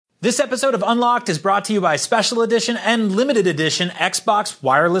This episode of Unlocked is brought to you by Special Edition and Limited Edition Xbox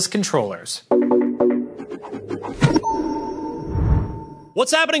wireless controllers.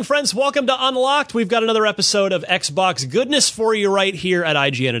 What's happening, friends? Welcome to Unlocked. We've got another episode of Xbox goodness for you right here at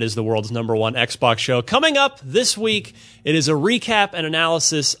IGN. It is the world's #1 Xbox show. Coming up this week, it is a recap and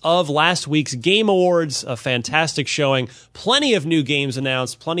analysis of last week's Game Awards. A fantastic showing. Plenty of new games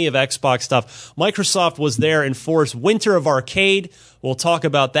announced. Plenty of Xbox stuff. Microsoft was there in force. Winter of Arcade. We'll talk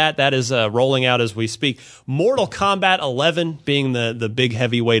about that. That is rolling out as we speak. Mortal Kombat 11 being the big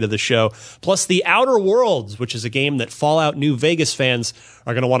heavyweight of the show. Plus The Outer Worlds, which is a game that Fallout New Vegas fans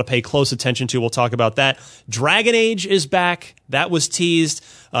are going to want to pay close attention to. We'll talk about that. Dragon Age is back. That was teased.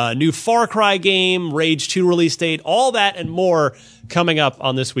 New Far Cry game, Rage 2 release date, all that and more coming up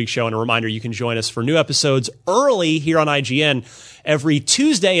on this week's show. And a reminder, you can join us for new episodes early here on IGN every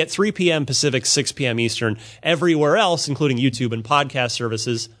Tuesday at 3 p.m. Pacific, 6 p.m. Eastern. Everywhere else, including YouTube and podcast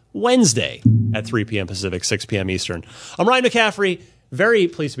services, Wednesday at 3 p.m. Pacific, 6 p.m. Eastern. I'm Ryan McCaffrey. Very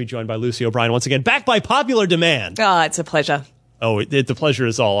pleased to be joined by Lucy O'Brien once again, back by popular demand. Oh, it's a pleasure. Oh, the pleasure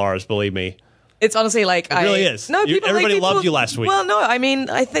is all ours, believe me. It's honestly like it really is. No, everybody loved you last week. Well, no, I mean,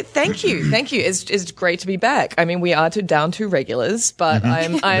 thank you, thank you. It's great to be back. I mean, we are down to regulars, but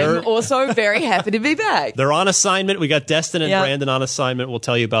I'm also very happy to be back. They're on assignment. We got Destin and Brandon on assignment. We'll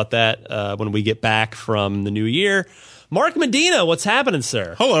tell you about that when we get back from the new year. Mark Medina, what's happening,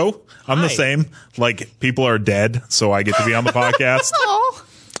 sir? Hello. I'm the same. Like, people are dead, so I get to be on the podcast.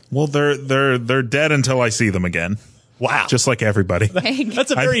 Well, they're dead until I see them again. Wow. Just like everybody. That's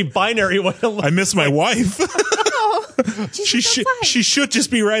a very binary way to look. I miss my wife. She should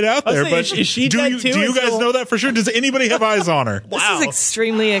just be right out there. But is she dead too? Do you guys know that for sure? Does anybody have eyes on her? This is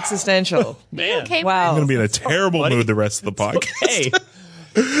extremely existential. Man. Okay, wow. I'm going to be in a terrible mood the rest of the podcast. Hey.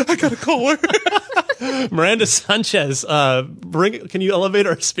 I got to call her. Miranda Sanchez, can you elevate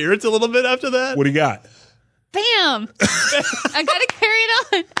our spirits a little bit after that? What do you got? Bam! I gotta carry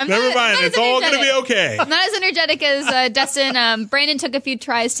it on. Never mind. It's all going to be okay. I'm not as energetic as Destin. Brandon took a few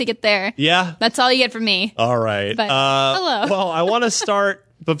tries to get there. Yeah? That's all you get from me. All right. But, hello. Well, I want to start,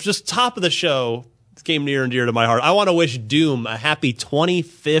 but just top of the show, this game near and dear to my heart. I want to wish Doom a happy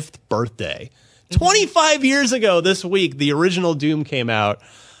 25th birthday. 25 years ago this week, the original Doom came out.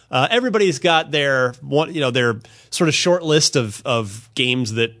 Everybody's got their sort of short list of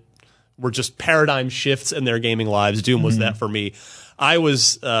games that were just paradigm shifts in their gaming lives. Doom was that for me. I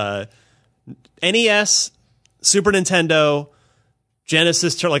was NES, Super Nintendo,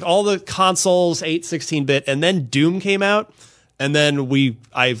 Genesis, like all the consoles, 8, 16-bit, and then Doom came out. And then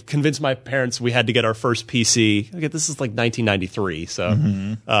I've convinced my parents we had to get our first PC. Okay, this is like 1993, so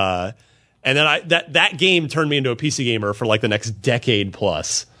and then that game turned me into a PC gamer for like the next decade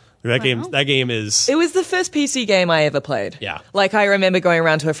plus. That game is... It was the first PC game I ever played. Yeah. Like, I remember going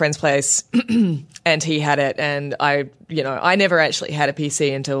around to a friend's place and he had it, and I never actually had a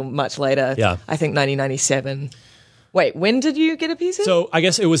PC until much later. Yeah. I think 1997. Wait, when did you get a PC? So I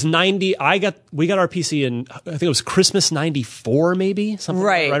guess it was 90. We got our PC in, I think it was Christmas 94, maybe? Something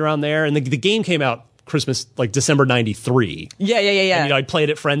right around there. And the game came out Christmas, like December 93. Yeah. And, I played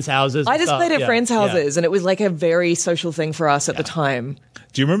at friends' houses. I just played at friends' houses, and it was like a very social thing for us at the time.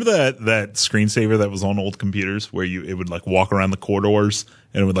 Do you remember that screensaver that was on old computers where it would like walk around the corridors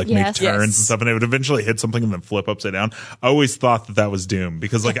and it would like make turns and stuff, and it would eventually hit something and then flip upside down? I always thought that was Doom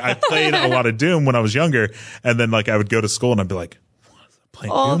because like I played a lot of Doom when I was younger, and then like I would go to school and I'd be like,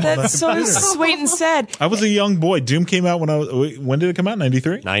 oh, that's so sweet and sad. I was a young boy. Doom came out when did it come out?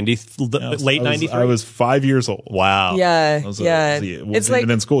 93? Late 93? I was 5 years old. Wow. Yeah. Wasn't even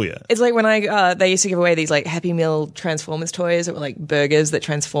in school yet. It's like when they used to give away these like Happy Meal Transformers toys that were like burgers that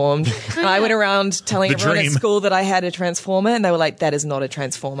transformed. And I went around telling everyone at school that I had a Transformer, and they were like, that is not a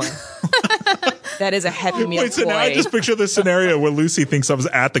Transformer. That is a Happy Meal Wait, so toy. now I just picture this scenario where Lucy thinks I was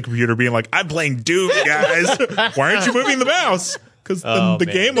at the computer being like, I'm playing Doom, guys. Why aren't you moving the mouse? Because the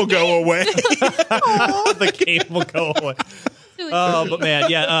game will go away. The game will go away. But man,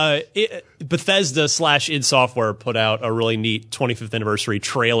 Bethesda /id Software put out a really neat 25th anniversary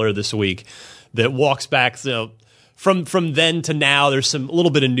trailer this week that walks back, from then to now. There's a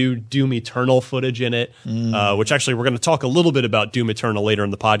little bit of new Doom Eternal footage in it, which actually we're going to talk a little bit about Doom Eternal later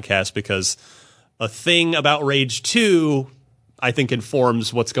in the podcast, because a thing about Rage 2 I think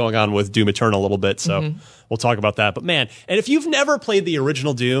informs what's going on with Doom Eternal a little bit. So we'll talk about that. But man, and if you've never played the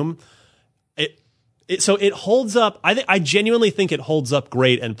original Doom, it holds up. I genuinely think it holds up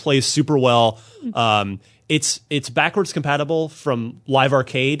great and plays super well. It's backwards compatible from Live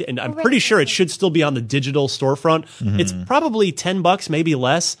Arcade, and I'm pretty sure it should still be on the digital storefront. It's probably $10, maybe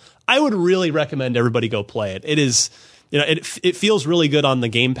less. I would really recommend everybody go play it. it feels really good on the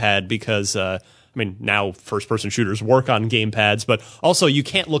gamepad because now first-person shooters work on gamepads, but also you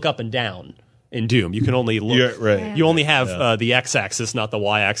can't look up and down in Doom. You can only look. Yeah, right. You only have the X-axis, not the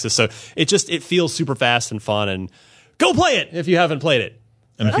Y-axis. So it feels super fast and fun. And go play it if you haven't played it.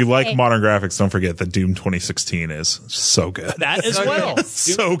 And if you like modern graphics, don't forget that Doom 2016 is so good. That as well.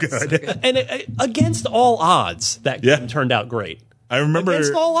 So good. And against all odds, that game turned out great. I remember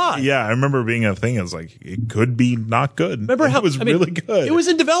against all odds. Yeah, I remember being a thing. I was like, it could be not good. Remember how it was really good. It was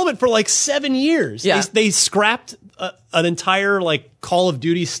in development for like 7 years. Yeah. They scrapped an entire like Call of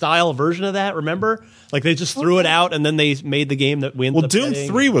Duty style version of that. Remember? Like they just threw it out and then they made the game that we ended up Doom getting.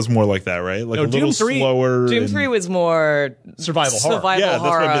 3 was more like that, right? Like No, a little Doom 3 slower. Doom 3 was more survival horror. Yeah, that's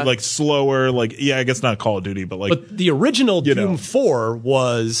what I horror. mean. Like slower. Like I guess not Call of Duty, but like. But the original Doom 4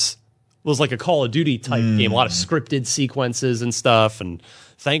 was like a Call of Duty type game. A lot of scripted sequences and stuff. And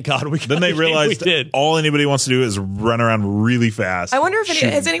thank God we got Then they the game realized we did. all anybody wants to do is run around really fast. I wonder if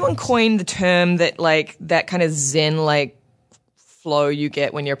has anyone coined the term that like that kind of zen like flow you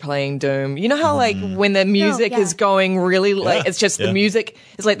get when you're playing Doom. You know how like when the music is going really like it's just the music.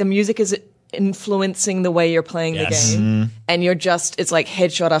 It's like the music is influencing the way you're playing the game, and you're just it's like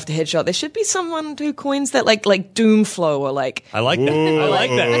headshot after headshot. There should be someone who coins that like Doom flow or like. I like that. I like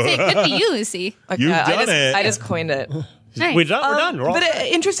that. I'd say good for you, Lucy. Okay, You've done it. I just coined it. Nice. We're done. We're all But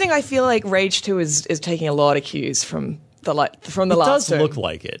interesting. I feel like Rage 2 is taking a lot of cues from the last. it does Doom. look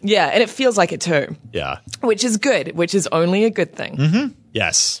like it. Yeah, and it feels like it too, Yeah. which is good. Which is only a good thing.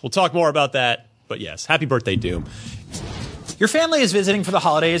 Yes. We'll talk more about that. But yes, happy birthday, Doom. Your family is visiting for the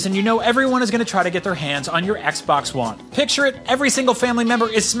holidays, and you know everyone is going to try to get their hands on your Xbox One. Picture it, every single family member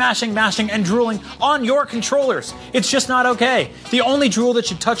is smashing, mashing, and drooling on your controllers. It's just not okay. The only drool that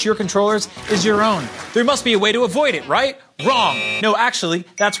should touch your controllers is your own. There must be a way to avoid it, right? Wrong. No, actually,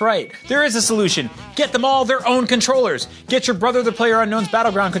 that's right. There is a solution. Get them all their own controllers. Get your brother the PlayerUnknown's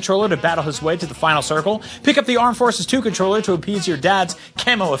Battleground controller to battle his way to the final circle. Pick up the Armed Forces 2 controller to appease your dad's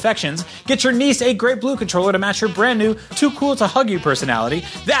camo affections. Get your niece a Great Blue controller to match her brand new Too Cool to Hug You personality.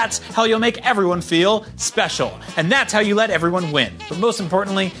 That's how you'll make everyone feel special. And that's how you let everyone win. But most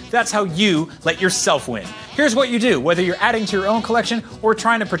importantly, that's how you let yourself win. Here's what you do. Whether you're adding to your own collection or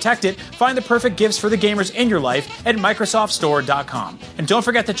trying to protect it, find the perfect gifts for the gamers in your life at MicrosoftStore.com. And don't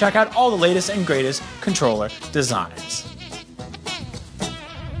forget to check out all the latest and greatest controller designs.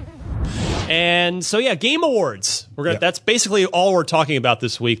 And so, yeah, Game Awards. That's basically all we're talking about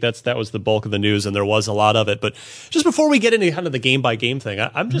this week. That was the bulk of the news, and there was a lot of it. But just before we get into kind of the game-by-game thing,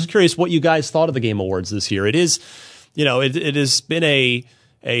 I'm just curious what you guys thought of the Game Awards this year. It is, it has been a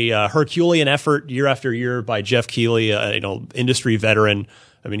Herculean effort year after year by Jeff Keighley, industry veteran.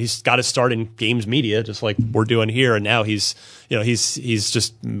 I mean, he's got to start in games media, just like we're doing here, and now he's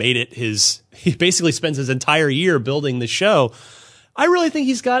just made it his. He basically spends his entire year building the show. I really think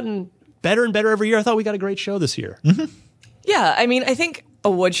he's gotten better and better every year. I thought we got a great show this year. Yeah, I mean, I think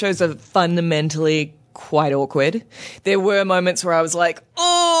award shows are fundamentally quite awkward. There were moments where I was like,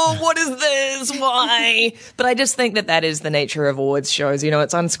 oh, what is this? Why? But I just think that is the nature of awards shows.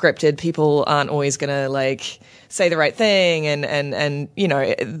 It's unscripted. People aren't always going to say the right thing. And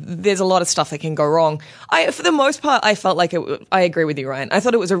there's a lot of stuff that can go wrong. For the most part, I felt like I agree with you, Ryan. I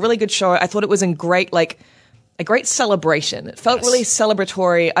thought it was a really good show. I thought it was a great celebration. It felt really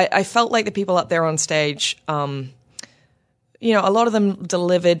celebratory. I felt like the people up there on stage, a lot of them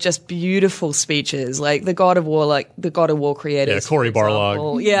delivered just beautiful speeches, like the God of War creators. Yeah, Cory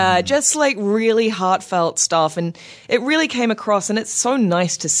Barlog. Yeah, just like really heartfelt stuff. And it really came across, and it's so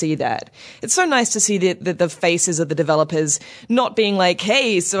nice to see that. It's so nice to see the faces of the developers not being like,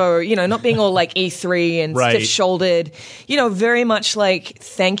 hey, so, not being all like E3 and right. stiff-shouldered, very much like,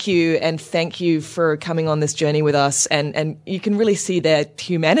 thank you for coming on this journey with us. And you can really see their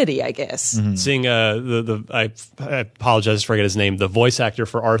humanity, I guess. Mm-hmm. Seeing I apologize for forget his name, the voice actor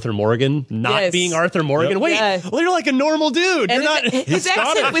for Arthur Morgan, not being Arthur Morgan. Wait, you're like a normal dude. And you're not. His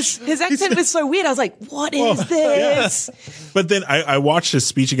accent was so weird. I was like, what is this? Yeah. But then I watched his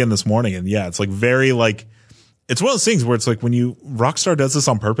speech again this morning, and it's like very like. It's one of those things where it's like when Rockstar does this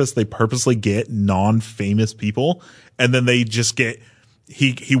on purpose, they purposely get non-famous people, and then they just get.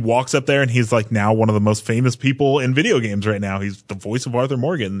 He walks up there and he's like now one of the most famous people in video games right now. He's the voice of Arthur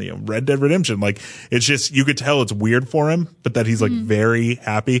Morgan, Red Dead Redemption. Like it's just, you could tell it's weird for him, but that he's like very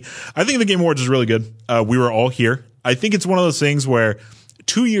happy. I think the Game Awards is really good. We were all here. I think it's one of those things where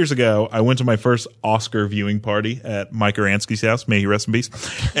 2 years ago, I went to my first Oscar viewing party at Mike Aransky's house. May he rest in peace.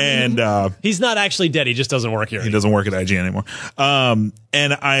 And he's not actually dead. He just doesn't work here. He doesn't work at IGN anymore.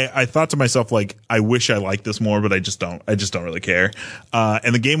 And I thought to myself, like, I wish I liked this more, but I just don't really care.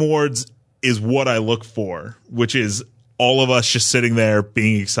 And the Game Awards is what I look for, which is all of us just sitting there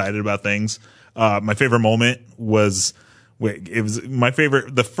being excited about things. My favorite moment was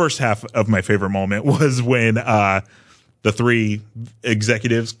the first half of my favorite moment was when the three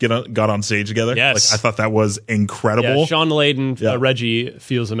executives got on stage together. Yes. Like, I thought that was incredible. Yeah, Sean Layden, Reggie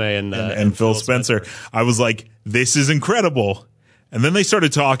Fils-Aimé, and Phil Spencer. I was like, this is incredible. And then they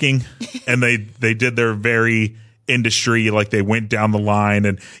started talking, and they did their very industry, like they went down the line,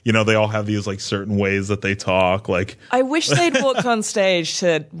 and they all have these like certain ways that they talk. Like, I wish they'd walk on stage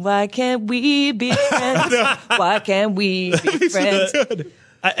to "Why can't we be friends? Why can't we be friends?"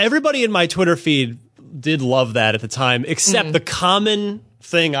 Everybody in my Twitter feed did love that at the time, except the common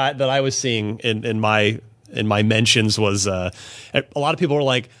thing that I was seeing in my mentions was a lot of people were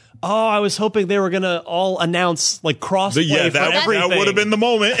like, "Oh, I was hoping they were gonna all announce like crossplay for everything." That would have been the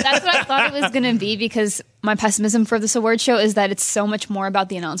moment. That's what I thought it was going to be, because my pessimism for this award show is that it's so much more about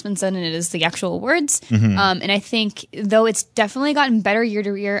the announcements than it is the actual awards. And I think, though it's definitely gotten better year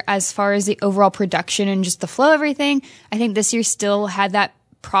to year as far as the overall production and just the flow of everything, I think this year still had that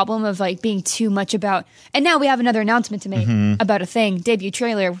problem of like being too much about, and now we have another announcement to make about a thing, debut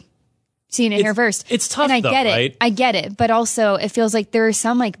trailer, seen it here first. It's tough, and I though, get it. right? I get it, but also it feels like there are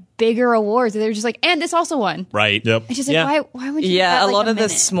some like bigger awards that they're just like, and this also won. Right. Yep. It's just like, why would you? Yeah, have, a like, lot of the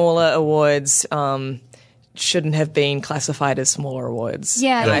minute? smaller awards shouldn't have been classified as smaller awards.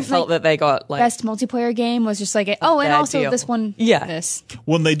 Yeah, and I like, felt that they got like best multiplayer game was just like, and also deal. this one. Yeah. This.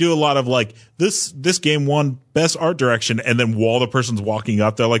 When they do a lot of like this game won best art direction, and then while the person's walking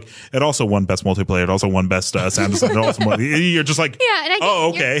up, they're like, it also won best multiplayer, it also won best sound design, it also won. You're just like, Yeah, and I get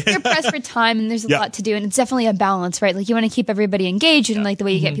okay. you're pressed for time, and there's a Yeah. lot to do, and it's definitely a balance, right? Like you want to keep everybody engaged, and like the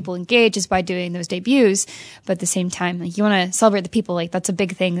way you get people engaged is by doing those debuts, but at the same time, like you want to celebrate the people. Like that's a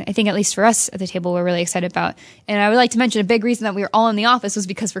big thing. I think at least for us at the table, we're really excited about. And I would like to mention a big reason that we were all in the office was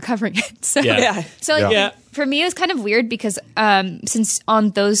because we're covering it. So, Yeah. so like, Yeah. for me, it was kind of weird because since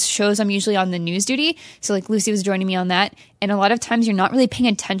on those shows, I'm usually on the news duty. So like Lucy was joining me on that. And a lot of times you're not really paying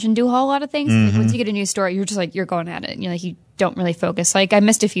attention to a whole lot of things. Like, once you get a news story, you're just like, you're going at it. And you're like, you don't really focus. Like I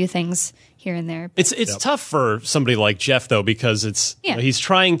missed a few things here and there. It's tough for somebody like Jeff though, because it's he's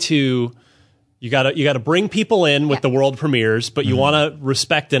trying to. You gotta bring people in with the world premieres, but you want to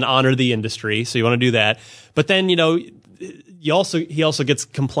respect and honor the industry, so you want to do that. But then he also gets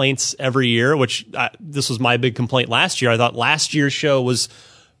complaints every year, which this was my big complaint last year. I thought last year's show was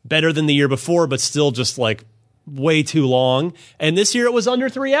better than the year before, but still just like way too long. And this year it was under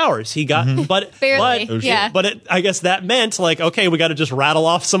 3 hours. He got but Barely, I guess that meant like, okay, we got to just rattle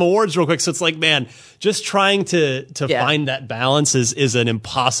off some awards real quick. So it's like, man, just trying to find that balance is an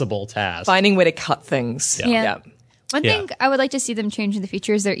impossible task. finding where to cut things. Yeah. One thing I would like to see them change in the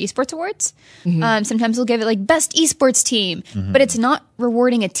future is their esports awards. Sometimes they'll give it like best esports team, but it's not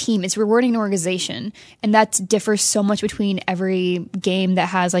rewarding a team; it's rewarding an organization, and that differs so much between every game that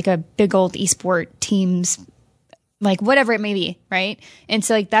has like a big old esport teams, like whatever it may be, right? And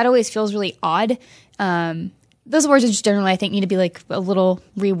so like that always feels really odd. Those awards are just generally, I think, need to be like a little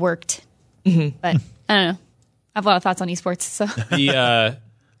reworked. But I don't know. I have a lot of thoughts on esports, so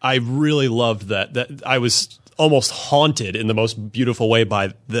I really loved that I was almost haunted in the most beautiful way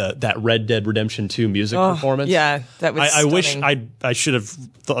by that Red Dead Redemption 2 music performance. Yeah, that was I wish stunning. I should have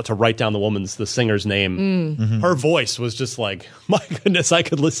thought to write down the singer's name. Her voice was just like, my goodness, I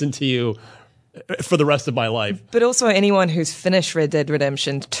could listen to you for the rest of my life. But also anyone who's finished Red Dead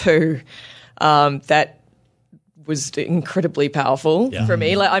Redemption 2, that was incredibly powerful for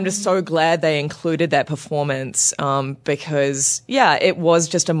me. Like, I'm just so glad they included that performance because, it was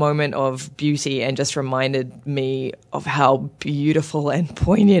just a moment of beauty and just reminded me of how beautiful and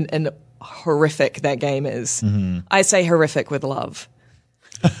poignant and horrific that game is. I say horrific with love.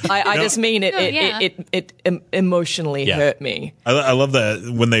 I just mean it emotionally hurt me. I love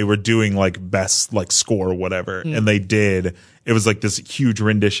that when they were doing like best like score or whatever, and they did. It was like this huge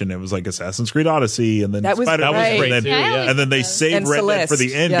rendition. It was like Assassin's Creed Odyssey, and then That was Spider-Man, great. and then they saved And Red Dead for the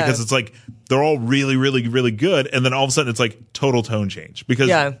Celeste, end because it's like they're all really, really, really good, and then all of a sudden it's like total tone change because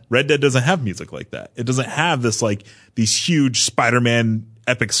Red Dead doesn't have music like that. It doesn't have this like these huge Spider-Man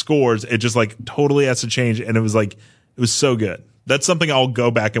epic scores. It just like totally has to change, and it was so good. That's something I'll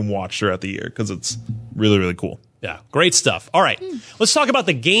go back and watch throughout the year because it's really, really cool. Yeah, great stuff. All right, let's talk about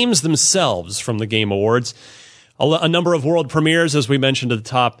the games themselves from the Game Awards. A number of world premieres, as we mentioned at the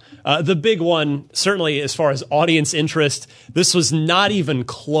top. The big one, certainly as far as audience interest, this was not even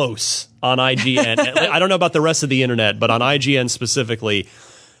close on IGN. I don't know about the rest of the internet, but on IGN specifically,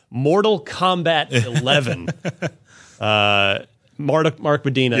 Mortal Kombat 11. Mark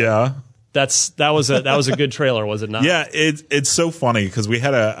Medina. Yeah. that was a good trailer, was it not? Yeah, it's so funny because we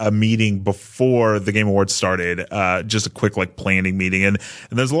had a meeting before the Game Awards started, just a quick like planning meeting, and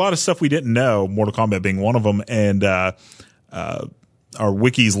there's a lot of stuff we didn't know, Mortal Kombat being one of them, and our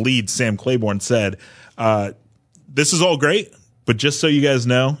Wiki's lead Sam Claiborne said, "This is all great, but just so you guys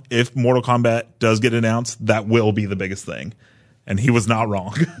know, if Mortal Kombat does get announced, that will be the biggest thing." And he was not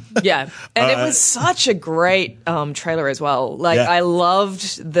wrong. Yeah. And it was such a great trailer as well. Like, Yeah. I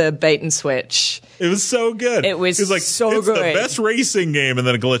loved the bait and switch. It was so good. It was like, so it's good. the best racing game, and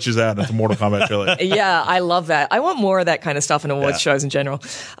then it glitches out into Mortal Kombat trailer. Yeah, I love that. I want more of that kind of stuff in awards shows in general.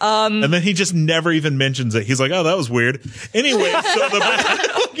 And then he just never even mentions it. He's like, "Oh, that was weird." Anyway, so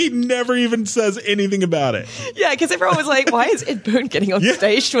he never even says anything about it. Yeah, because everyone was like, why is Ed Boon getting on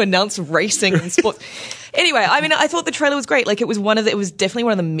stage to announce racing and sports? Anyway, I mean, I thought the trailer was great. Like, it was definitely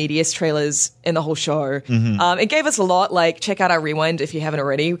one of the meatiest trailers in the whole show. It gave us a lot. Like, check out our rewind if you haven't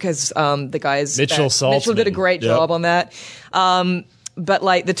already, because the guys Mitchell did a great job on that. But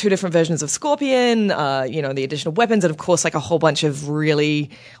like the two different versions of Scorpion, the additional weapons, and of course, like a whole bunch of really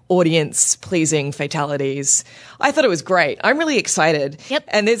audience-pleasing fatalities. I thought it was great. I'm really excited. Yep.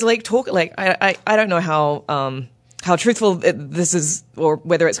 And there's like talk, like I don't know how truthful this is, or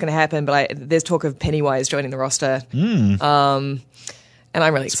whether it's going to happen, but there's talk of Pennywise joining the roster. And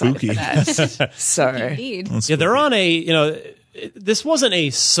I'm really excited for that. So, Indeed. Yeah, they're on this wasn't a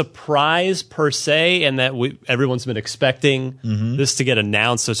surprise per se, and that everyone's been expecting this to get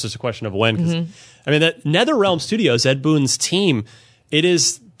announced. So it's just a question of when. I mean, that NetherRealm Studios, Ed Boon's team,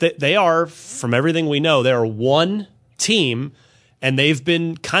 they are, from everything we know, they're one team. And they've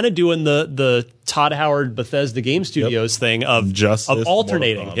been kind of doing the Todd Howard Bethesda Game Studios thing of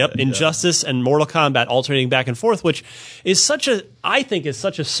alternating. Injustice and Mortal Kombat alternating back and forth, which is such a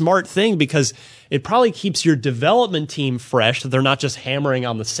smart thing, because it probably keeps your development team fresh, that they're not just hammering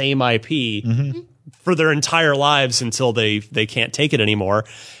on the same IP for their entire lives until they can't take it anymore.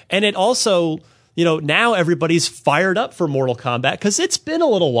 And it also, now everybody's fired up for Mortal Kombat, because it's been a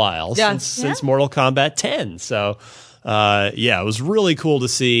little while since Mortal Kombat 10. So it was really cool to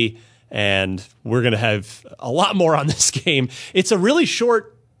see, and we're going to have a lot more on this game. It's a really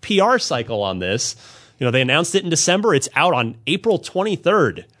short PR cycle on this. They announced it in December. It's out on April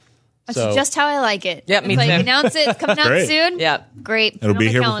 23rd. That's just how I like it. Yep, me It's too. like, announce it, it's coming out soon. Yeah. Great. It'll be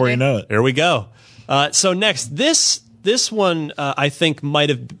here before you know it. There we go. So next, this one I think might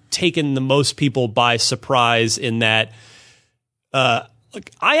have taken the most people by surprise, in that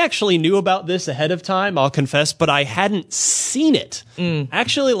I actually knew about this ahead of time, I'll confess, but I hadn't seen it.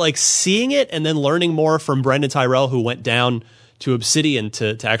 Actually, like, seeing it and then learning more from Brendan Tyrell, who went down to Obsidian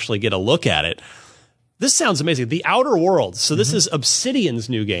to actually get a look at it. This sounds amazing. The Outer Worlds. So this is Obsidian's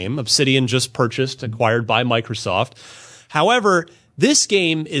new game. Obsidian just acquired by Microsoft. However, this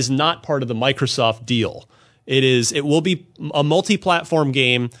game is not part of the Microsoft deal. It will be a multi-platform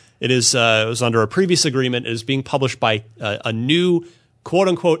game. It was under a previous agreement. It is being published by a new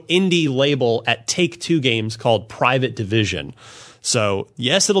quote-unquote indie label at Take-Two Games called Private Division. So,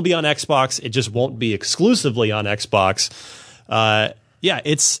 yes, it'll be on Xbox. It just won't be exclusively on Xbox.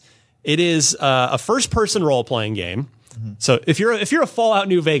 It is a first-person role-playing game. So if you're a Fallout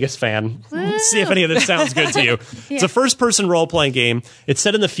New Vegas fan, see if any of this sounds good to you. It's a first-person role-playing game. It's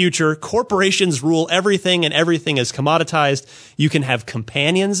set in the future. Corporations rule everything, and everything is commoditized. You can have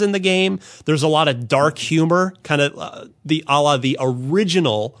companions in the game. There's a lot of dark humor, kind of a la the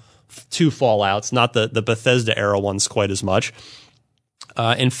original two Fallouts, not the Bethesda era ones quite as much.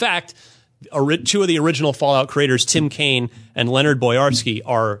 In fact, two of the original Fallout creators, Tim Kaine and Leonard Boyarsky,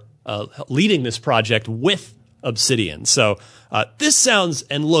 are leading this project with Obsidian. So this sounds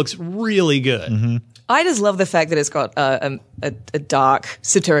and looks really good. I just love the fact that it's got a dark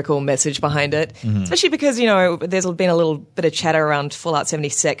satirical message behind it, especially because, there's been a little bit of chatter around Fallout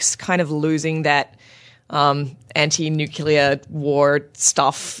 76 kind of losing that anti-nuclear war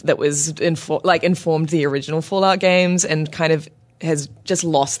stuff that was informed the original Fallout games, and kind of has just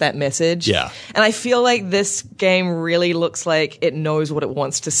lost that message. Yeah. And I feel like this game really looks like it knows what it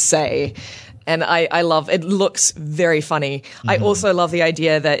wants to say. And I love, it looks very funny. I also love the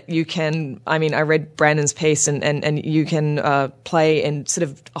idea that you can, I read Brandon's piece and you can play in sort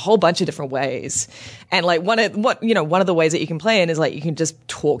of a whole bunch of different ways. And like one of the ways that you can play in is like you can just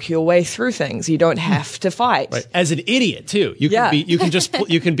talk your way through things. You don't have to fight. Right. As an idiot too. You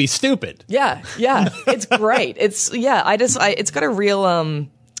can be stupid. Yeah. It's great. It's got a real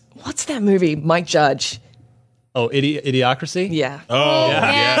what's that movie? Mike Judge. Oh, Idiocracy? Yeah. Oh,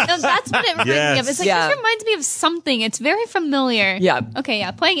 yeah. No, that's what it reminds me of. It's like, Yeah. this reminds me of something. It's very familiar. Yeah. Okay,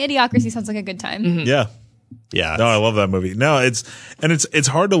 yeah. Playing Idiocracy sounds like a good time. Yeah. Yeah. No, I love that movie. No, it's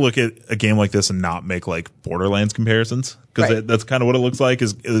hard to look at a game like this and not make like Borderlands comparisons, because that's kind of what it looks like.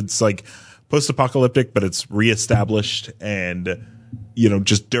 It's like post-apocalyptic, but it's reestablished and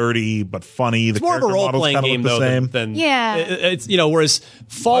just dirty but funny. It's more of a role-playing game though than it's whereas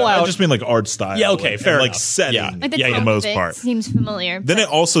Fallout. I just mean like art style. Yeah, okay, fair enough. Like setting, yeah. Like for the most part. Seems familiar. Then it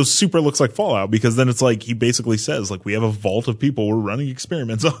also super looks like Fallout, because then it's like he basically says like, we have a vault of people we're running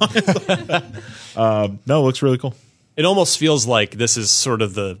experiments on. No, it looks really cool. It almost feels like this is sort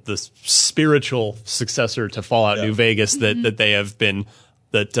of the spiritual successor to Fallout New Vegas that they have been.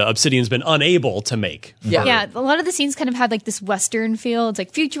 That Obsidian's been unable to make. Yeah, a lot of the scenes kind of had like this Western feel. It's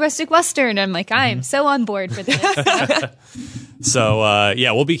like futuristic Western. I'm like, I'm so on board for this. So,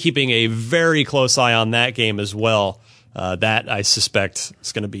 we'll be keeping a very close eye on that game as well. That, I suspect,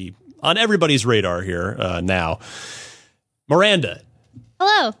 is going to be on everybody's radar here now. Miranda.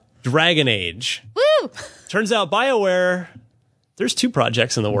 Hello. Dragon Age. Woo! Turns out BioWare... There's 2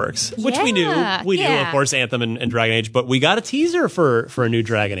 projects in the works, which we knew. We knew, of course, Anthem and Dragon Age, but we got a teaser for a new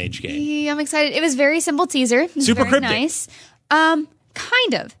Dragon Age game. Yeah, I'm excited. It was very simple teaser. It was super very cryptic. Nice.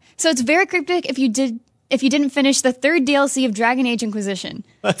 Kind of. So it's very cryptic if you didn't finish the 3rd DLC of Dragon Age Inquisition.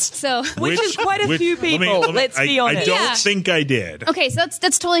 Which is quite a few people. Let's be honest. I don't think I did. Okay, so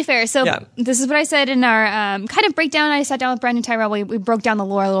that's totally fair. So this is what I said in our kind of breakdown. I sat down with Brandon Tyrell. We broke down the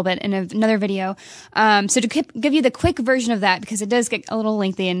lore a little bit in another video. So to give you the quick version of that, because it does get a little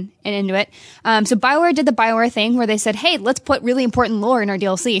lengthy and into it. So BioWare did the BioWare thing where they said, hey, let's put really important lore in our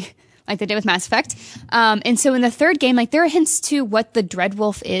DLC. Like they did with Mass Effect. And so in the 3rd game, like there are hints to what the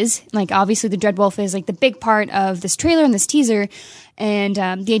Dreadwolf is. Like obviously the Dreadwolf is like the big part of this trailer and this teaser. And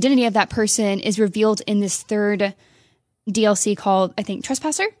the identity of that person is revealed in this 3rd DLC called, I think,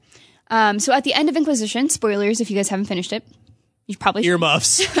 Trespasser. So at the end of Inquisition, spoilers if you guys haven't finished it, you probably should.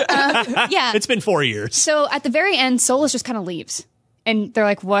 Earmuffs. Yeah. It's been 4 years. So at the very end, Solus just kind of leaves. And they're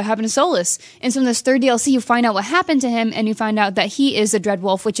like, what happened to Solus? And so in this 3rd DLC, you find out what happened to him, and you find out that he is the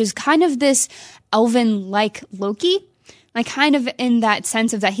Dreadwolf, which is kind of this elven-like Loki. Like kind of in that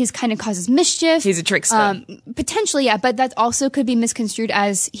sense of that he's kind of causes mischief. He's a trickster. Potentially, yeah, but that also could be misconstrued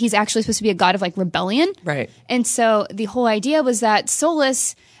as he's actually supposed to be a god of like rebellion. Right. And so the whole idea was that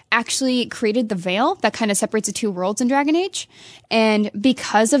Solus actually created the veil that kind of separates the 2 worlds in Dragon Age. And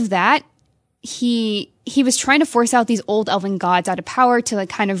because of that, he was trying to force out these old elven gods out of power to like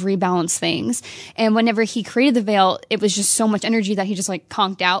kind of rebalance things. And whenever he created the veil, it was just so much energy that he just like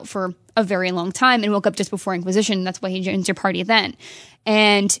conked out for a very long time and woke up just before Inquisition. That's why he joins your party then.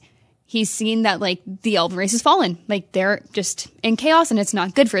 And he's seen that like the elven race has fallen. Like they're just in chaos and it's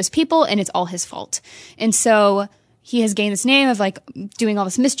not good for his people and it's all his fault. And so he has gained this name of like doing all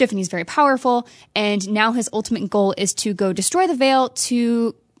this mischief and he's very powerful. And now his ultimate goal is to go destroy the veil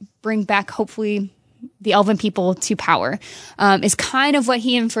to bring back, hopefully, the elven people to power, is kind of what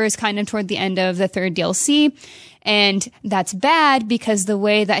he infers kind of toward the end of the 3rd DLC. And that's bad because the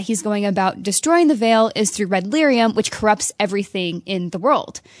way that he's going about destroying the veil is through red lyrium, which corrupts everything in the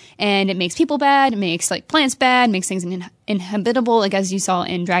world. And it makes people bad, it makes like plants bad, makes things inhabitable, like as you saw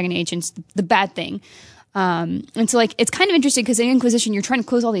in Dragon Age, and it's the bad thing. And so like, it's kind of interesting because in Inquisition, you're trying to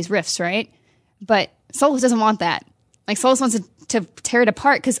close all these rifts, right? But Solus doesn't want that. Like Solus wants to tear it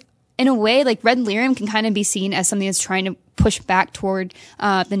apart because in a way, like red lyrium can kind of be seen as something that's trying to push back toward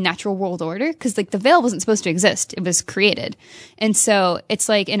the natural world order because like the veil wasn't supposed to exist. It was created. And so it's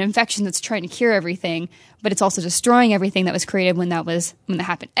like an infection that's trying to cure everything, but it's also destroying everything that was created when that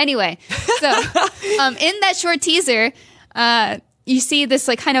happened. Anyway, so in that short teaser, you see this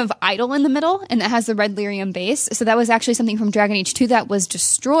like kind of idol in the middle and that has the red lyrium base. So that was actually something from Dragon Age 2 that was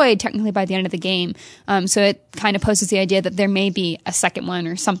destroyed technically by the end of the game. So it kind of poses the idea that there may be a second one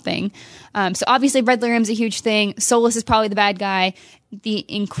or something. So obviously red lyrium's a huge thing. Solus is probably the bad guy. The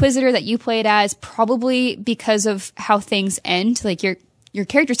Inquisitor that you played as, probably because of how things end, like your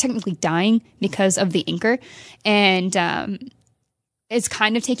character's technically dying because of the Inquisitor. And, is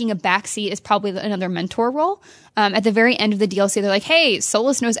kind of taking a backseat as probably another mentor role. At the very end of the DLC, they're like, hey,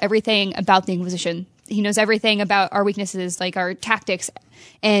 Solus knows everything about the Inquisition. He knows everything about our weaknesses, like our tactics,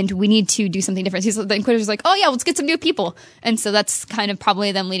 and we need to do something different. The Inquisitor's like, oh yeah, let's get some new people. And so that's kind of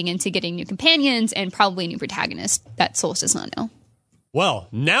probably them leading into getting new companions and probably a new protagonist that Solus does not know. Well,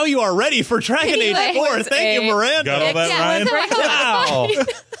 now you are ready for Dragon Age 4. Thank you, Miranda. Got all that, Ryan?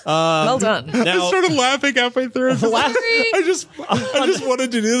 Wow. Well done. Now, I started laughing halfway through. I just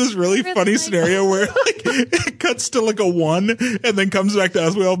wanted to do this really funny scenario where like it cuts to like a 1 and then comes back to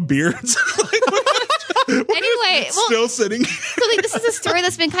us with all beards. Anyway, well, Still sitting. so like this is a story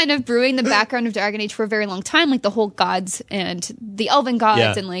that's been kind of brewing the background of Dragon Age for a very long time. Like the whole gods and the elven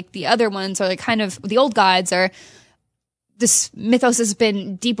gods and like the other ones are like kind of the old gods are. This mythos has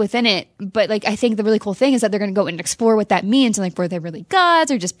been deep within it, but like I think the really cool thing is that they're going to go and explore what that means and like were they really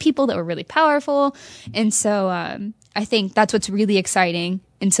gods or just people that were really powerful. And so I think that's what's really exciting.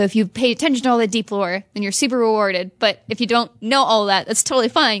 And so if you pay attention to all the deep lore, then you're super rewarded. But if you don't know all that, that's totally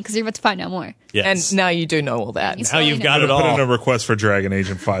fine because you're about to find out more. Yes. And now you do know all that. Now you've got it all. Put in a request for Dragon Age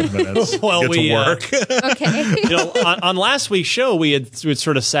in 5 minutes. Well, Get to work. Okay. On last week's show, we had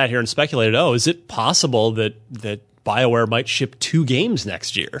sort of sat here and speculated, is it possible that BioWare might ship 2 games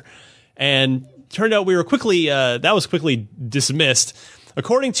next year? And turned out we were quickly, that was quickly dismissed.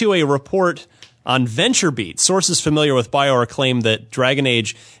 According to a report on VentureBeat, sources familiar with BioWare claim that Dragon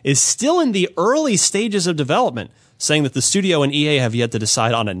Age is still in the early stages of development, saying that the studio and EA have yet to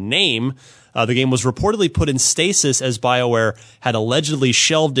decide on a name. The game was reportedly put in stasis as BioWare had allegedly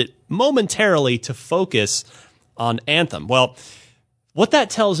shelved it momentarily to focus on Anthem. Well, what that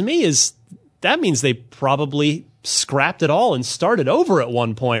tells me is that means they probably scrapped it all and started over at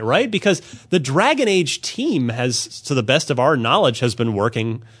one point, right? Because the Dragon Age team has, to the best of our knowledge, has been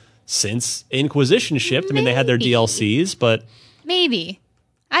working since Inquisition shipped. I mean, they had their DLCs, but... Maybe.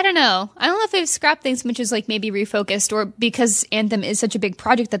 I don't know. I don't know if they've scrapped things, which is like maybe refocused, or because Anthem is such a big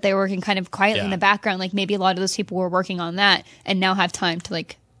project that they were working kind of quietly in the background. Like maybe a lot of those people were working on that and now have time to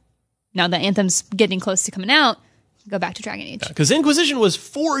like, now that Anthem's getting close to coming out, go back to Dragon Age. Because Inquisition was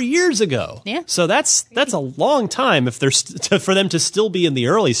 4 years ago. Yeah. So that's a long time if they're for them to still be in the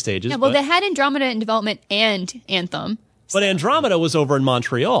early stages. Yeah, well, they had Andromeda in development and Anthem. But Andromeda was over in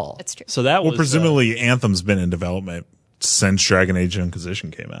Montreal. That's true. So that was Presumably Anthem's been in development since Dragon Age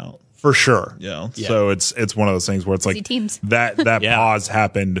Inquisition came out. for sure. Yeah. So it's one of those things where it's like teams. that pause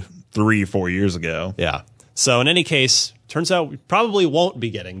happened 3-4 years ago. Yeah. So in any case, turns out we probably won't be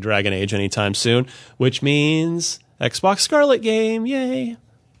getting Dragon Age anytime soon, which means Xbox Scarlet game. Yay.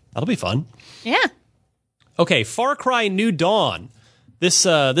 That'll be fun. Yeah. Okay, Far Cry New Dawn. This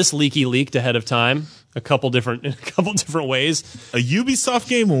leaky leaked ahead of time. A couple different ways. A Ubisoft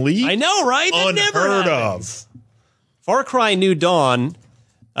game leak? I know, right? That never Unheard happens. of. Far Cry New Dawn,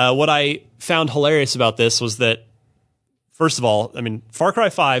 what I found hilarious about this was that, first of all, I mean, Far Cry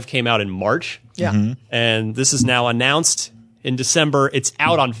 5 came out in March. Yeah. Mm-hmm. And this is now announced in December. It's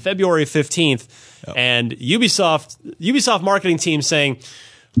out on February 15th. Yep. And Ubisoft marketing team saying,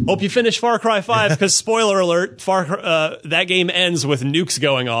 hope you finish Far Cry 5 because spoiler alert, that game ends with nukes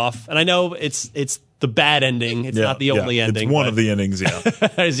going off. And I know it's the bad ending. It's not the only ending. It's one of the endings, yeah.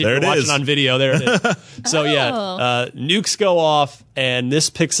 As you're watching on video, there it is. So nukes go off, and this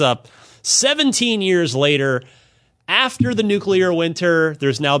picks up 17 years later. After the nuclear winter,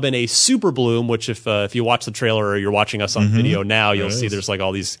 there's now been a super bloom, which if you watch the trailer or you're watching us on video now, you'll see there's like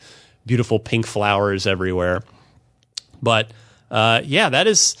all these beautiful pink flowers everywhere. But that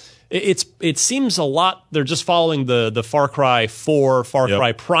is it seems a lot. They're just following the Far Cry 4, Far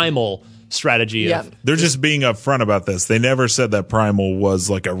Cry Primal strategy. They're just being upfront about this. They never said that Primal was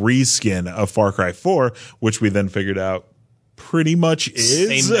like a reskin of Far Cry 4, which we then figured out pretty much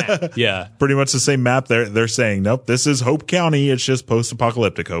is. Same map. Yeah. Pretty much the same map. They're saying, nope, this is Hope County. It's just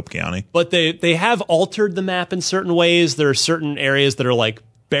post-apocalyptic Hope County. But they have altered the map in certain ways. There are certain areas that are like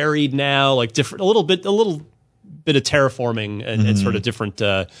buried now, like different, a little bit of terraforming and sort of different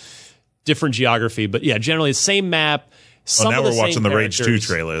geography. But yeah, generally the same map. Now we're watching the Rage 2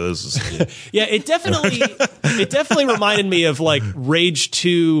 trailer. This is yeah, it definitely reminded me of like Rage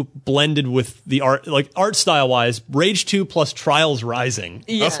 2 blended with the art style wise. Rage 2 plus Trials Rising.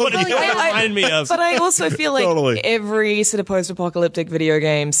 Yeah. That's what it reminded me of. But I also feel like Totally. every sort of post-apocalyptic video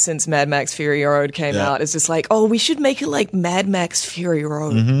game since Mad Max Fury Road came out is just like, we should make it like Mad Max Fury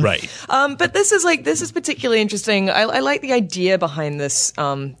Road. Right. But this is particularly interesting. I like the idea behind this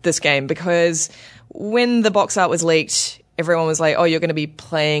game because when the box art was leaked, everyone was like, you're going to be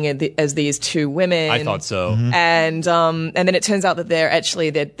playing as these two women. I thought so. And then it turns out that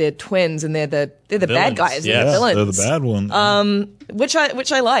they're twins and they're the bad guys. Yeah. They're the villains. they're the bad one. Which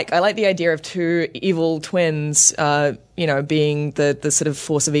I like. I like the idea of two evil twins, being the sort of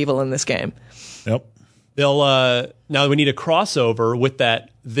force of evil in this game. Yep. They'll now we need a crossover with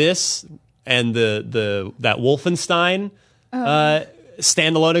this and that Wolfenstein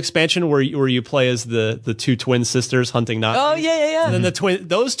standalone expansion where you play as the two twin sisters hunting Nazis. Oh yeah. And then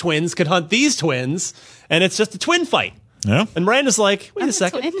those twins could hunt these twins, and it's just a twin fight. Yeah. And Miranda's like, wait a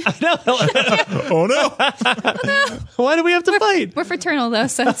second. twin. I know. Oh no. Why do we have to fight? We're fraternal though,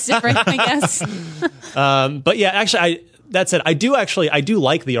 so it's different, I guess. But yeah, actually, that said, I do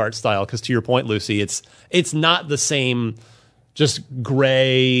like the art style because, to your point, Lucy, it's not the same. Just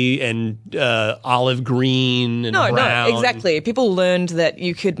gray and olive green and brown. No, exactly. People learned that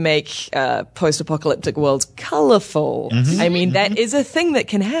you could make post-apocalyptic worlds colorful. I mean, that is a thing that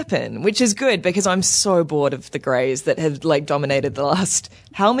can happen, which is good because I'm so bored of the grays that have like dominated the last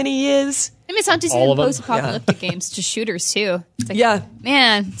how many years? I mean, it's not just even post-apocalyptic games, just shooters too. It's like,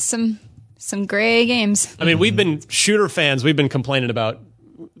 man, some gray games. I mean, we've been shooter fans. We've been complaining about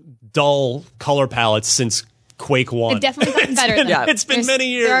dull color palettes since Quake 1. It definitely gotten better. It's been many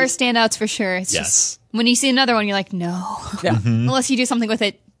years. There are standouts for sure. It's just when you see another one, you're like, no. Unless you do something with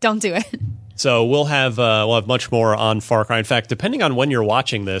it, don't do it. So we'll have much more on Far Cry. In fact, depending on when you're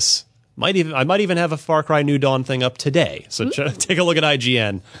watching this, I might even have a Far Cry New Dawn thing up today. So take a look at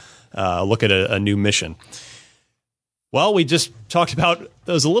IGN. Look at a new mission. Well, we just talked about, it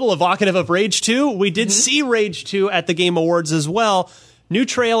was a little evocative of Rage 2. We did see Rage 2 at the Game Awards as well. New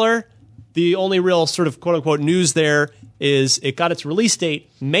trailer. The only real sort of quote-unquote news there is it got its release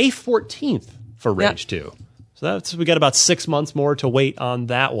date May 14th for Rage 2. So we got about 6 months more to wait on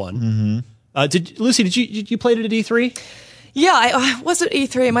that one. Lucy, did you play it at E3? Yeah, I was at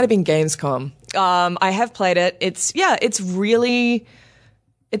E3. It might have been Gamescom. I have played it. It's really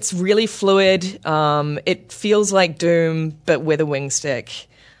fluid. It feels like Doom, but with a wing stick.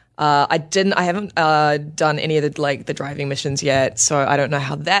 I haven't done any of the driving missions yet, so I don't know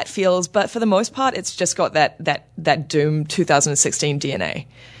how that feels. But for the most part, it's just got that Doom 2016 DNA.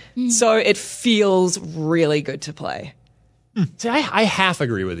 So it feels really good to play. See, I half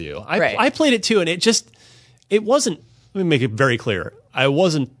agree with you. I played it too, and it wasn't. Let me make it very clear. I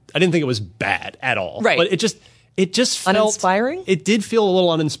didn't think it was bad at all. Right. But it just felt uninspiring. It did feel a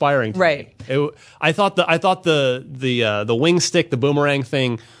little uninspiring. Right. I thought the wing stick, the boomerang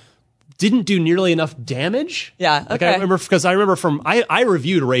thing, didn't do nearly enough damage. Yeah, okay. I remember from I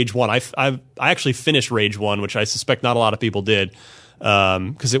reviewed Rage 1. I actually finished Rage 1, which I suspect not a lot of people did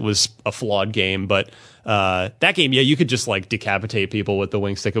because it was a flawed game. But that game, you could just like decapitate people with the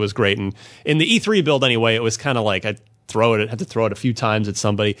wing stick. It was great. And in the E3 build anyway, it was kind of like I had to throw it a few times at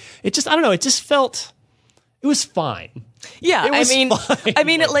somebody. It just, I don't know, it just felt, it was fine. Yeah, fine. I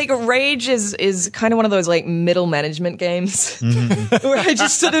mean, like Rage is kind of one of those like middle management games where I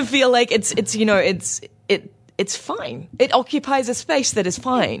just sort of feel like it's it's fine. It occupies a space that is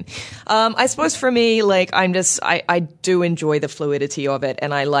fine. I suppose for me, like I do enjoy the fluidity of it,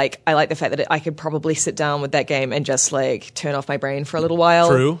 and I like the fact that I could probably sit down with that game and just like turn off my brain for a little while.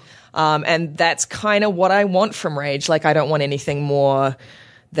 True. And that's kind of what I want from Rage. Like I don't want anything more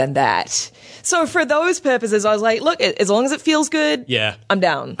than that. So for those purposes, I was like, look, as long as it feels good, I'm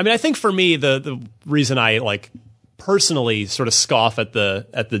down. I mean, I think for me, the reason I like personally sort of scoff at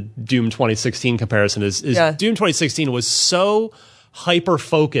the Doom 2016 comparison is Doom 2016 was so hyper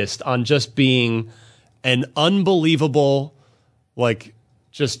focused on just being an unbelievable, like,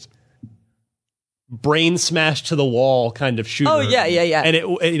 just brain smash to the wall kind of shooter. Oh yeah. And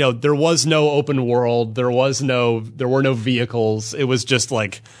it, there was no open world. There were no vehicles. It was just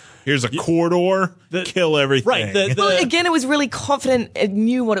like, here's a corridor, kill everything. Right. Well, again, it was really confident. It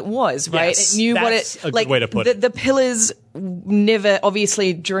knew what it was, right? Yes, it knew what that's it. a good way to put it. The pillars never,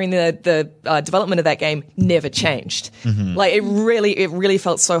 obviously, during the development of that game, never changed. Mm-hmm. Like it really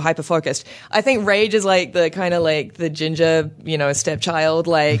felt so hyper focused. I think Rage is like the kind of like the ginger, stepchild.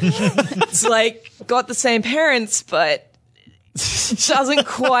 Like it's like got the same parents, but doesn't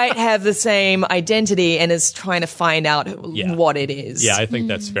quite have the same identity and is trying to find out what it is. Yeah, I think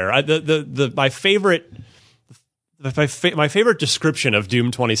that's fair. My favorite description of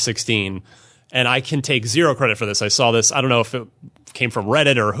Doom 2016, and I can take zero credit for this. I saw this. I don't know if it came from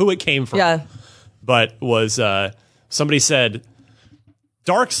Reddit or who it came from. Yeah. But was somebody said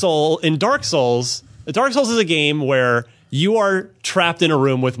Dark Souls is a game where you are trapped in a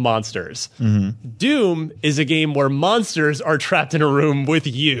room with monsters. Mm-hmm. Doom is a game where monsters are trapped in a room with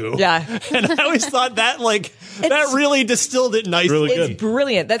you. Yeah. And I always thought that that really distilled it nicely. Really good. It's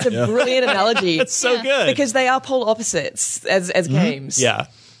brilliant. That's a brilliant analogy. It's so good. Because they are polar opposites as games. Yeah.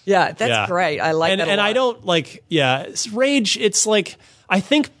 Yeah, that's great. I like that a lot. And I don't Rage, it's like, I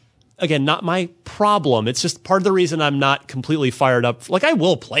think, again, not my problem. It's just part of the reason I'm not completely fired up. Like, I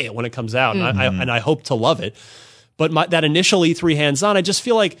will play it when it comes out, and I hope to love it. But that initial E3 hands-on, I just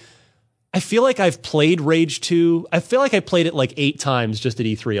feel like I've played Rage 2. I feel like I played it like 8 times just at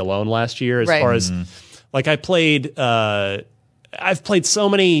E3 alone last year. As far as like I've played so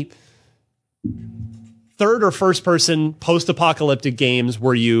many third or first person post-apocalyptic games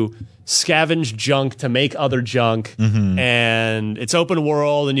where you scavenge junk to make other junk, and it's open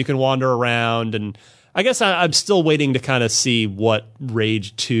world and you can wander around, and I guess I'm still waiting to kind of see what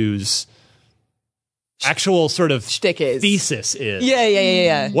Rage 2's actual sort of thesis is.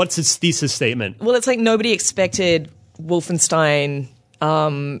 Yeah. What's its thesis statement? Well, it's like nobody expected Wolfenstein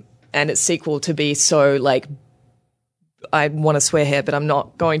and its sequel to be so like, I want to swear here, but I'm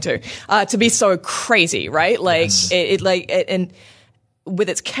not going to be so crazy, right? Like and with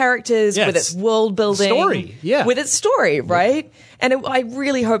its characters, with its world building, story, with its story, right? And I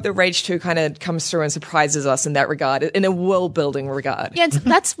really hope that Rage 2 kind of comes through and surprises us in that regard, in a world building regard. Yeah,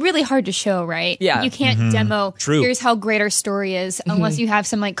 that's really hard to show, right? Yeah. You can't demo, True. Here's how great our story is, unless you have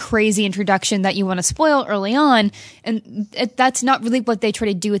some like crazy introduction that you want to spoil early on. And that's not really what they try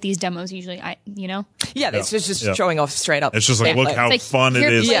to do with these demos usually, Yeah, it's just showing off straight up. It's just like, look how fun it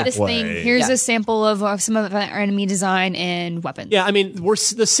is to play. Here's a sample of some of our enemy design and weapons. Yeah, I mean,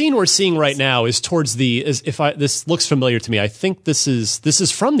 the scene we're seeing right now is towards this looks familiar to me. I think this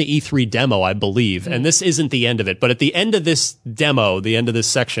is from the E3 demo, I believe, and this isn't the end of it. But at the end of this demo, the end of this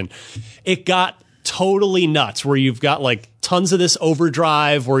section, it got totally nuts. Where you've got like tons of this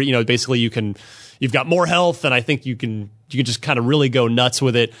overdrive, where basically you've got more health, and I think you can just kind of really go nuts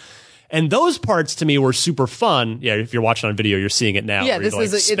with it. And those parts to me were super fun. Yeah, if you're watching on video, you're seeing it now. Yeah, this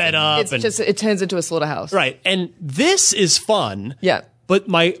is sped up. It turns into a slaughterhouse. Right, and this is fun. Yeah, but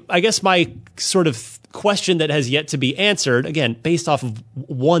I guess my sort of question that has yet to be answered, again, based off of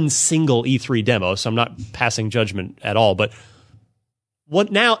one single E3 demo, so I'm not passing judgment at all, but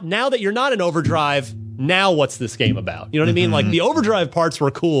what now that you're not in Overdrive, now what's this game about? You know what I mean? Like, the Overdrive parts were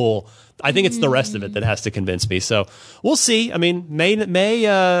cool. I think it's the rest of it that has to convince me. So we'll see. I mean, May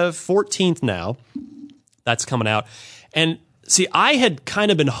 14th now, that's coming out. And see, I had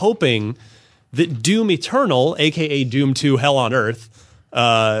kind of been hoping that Doom Eternal, aka Doom 2 Hell on Earth,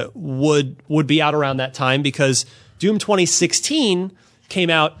 would be out around that time, because Doom 2016 came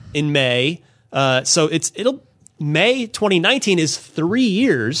out in May. So May 2019 is 3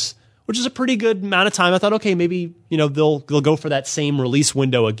 years, which is a pretty good amount of time. I thought, okay, maybe they'll go for that same release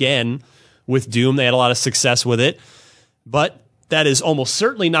window again with Doom. They had a lot of success with it, but that is almost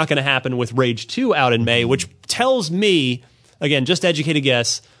certainly not going to happen with Rage 2 out in May, which tells me, again, just educated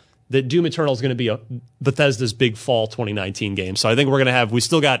guess, that Doom Eternal is going to be Bethesda's big fall 2019 game. So I think we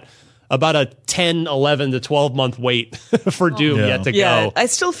still got about a 10, 11 to 12 month wait for Doom yet to go. I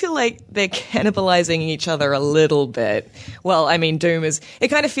still feel like they're cannibalizing each other a little bit. Well, I mean, Doom it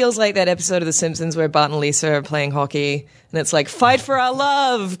kind of feels like that episode of The Simpsons where Bart and Lisa are playing hockey, and it's like, fight for our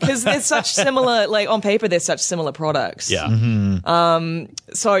love, because they're such similar, like on paper, they're such similar products. Yeah.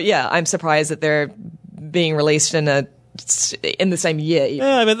 So yeah, I'm surprised that they're being released in the same year.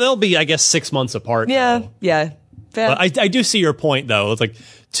 Yeah, I mean, they'll be, I guess, 6 months apart. Yeah, though. yeah. Fair. But I do see your point, though. It's like,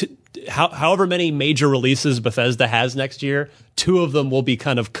 however many major releases Bethesda has next year, 2 of them will be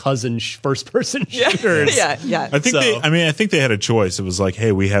kind of cousin first-person shooters. Yeah. I think they had a choice. It was like,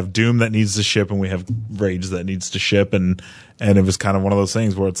 hey, we have Doom that needs to ship, and we have Rage that needs to ship, and it was kind of one of those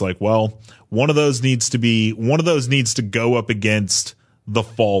things where it's like, well, one of those needs to go up against the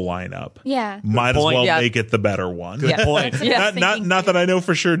fall lineup. Yeah. Might as well make it the better one. Good point. Not that I know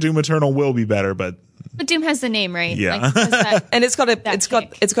for sure Doom Eternal will be better, but Doom has the name, right? Yeah. And it's got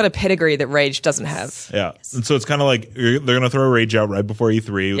a pedigree that Rage doesn't have. Yeah. And so it's kind of like they're going to throw Rage out right before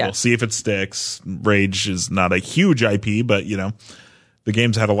E3. Yeah. We'll see if it sticks. Rage is not a huge IP, but the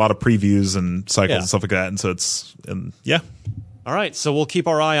game's had a lot of previews and cycles and stuff like that, and so All right, so we'll keep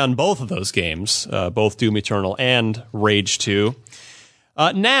our eye on both of those games, both Doom Eternal and Rage 2.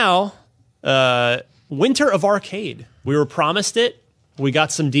 Now, Winter of Arcade. We were promised it. We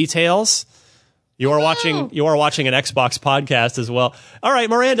got some details. You are watching an Xbox podcast as well. All right,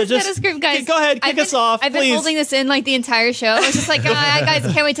 Miranda, just group, guys. Go ahead, kick us off. I've been holding this in like the entire show. It's just like, guys,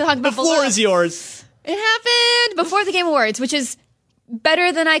 can't wait to talk about the floor is yours. It happened before the Game Awards, which is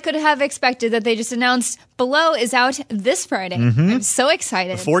better than I could have expected. That they just announced Below is out this Friday. I'm so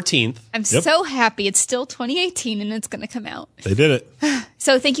excited. The 14th. I'm so happy. It's still 2018 and it's going to come out. They did it.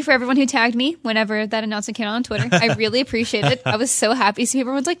 So thank you for everyone who tagged me whenever that announcement came out on Twitter. I really appreciate it. I was so happy to see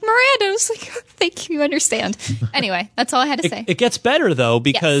everyone's like, Miranda. I was like, thank you, understand. Anyway, that's all I had to say. It gets better though,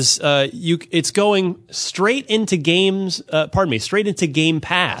 because it's going straight into straight into Game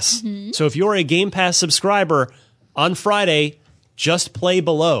Pass. So if you're a Game Pass subscriber on Friday, just play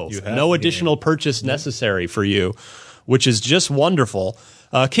Below. No additional purchase necessary for you, which is just wonderful.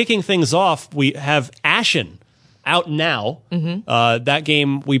 Kicking things off, we have Ashen out now. That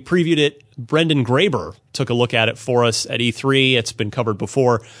game, we previewed it. Brendan Graber took a look at it for us at E3. It's been covered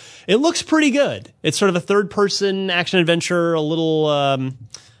before. It looks pretty good. It's sort of a third-person action-adventure, a little...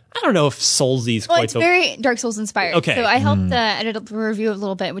 I don't know if Soulsy is quite it's very Dark Souls inspired. Okay. So I helped edit a review a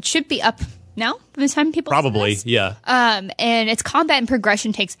little bit, which should be up now by the time people Probably, listen to yeah. this. And its combat and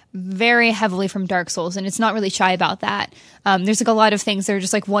progression takes very heavily from Dark Souls, and it's not really shy about that. There's like a lot of things that are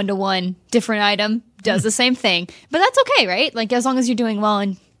just like 1-to-1, different item, does the same thing. But that's okay, right? Like as long as you're doing well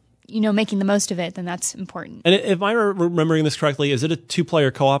and making the most of it, then that's important. And if I'm remembering this correctly, is it a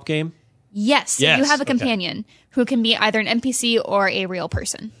 2-player co-op game? Yes. So you have a companion who can be either an NPC or a real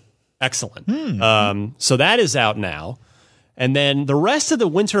person. Excellent. So that is out now. And then the rest of the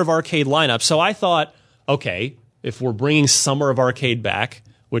Winter of Arcade lineup. So I thought, okay, if we're bringing Summer of Arcade back,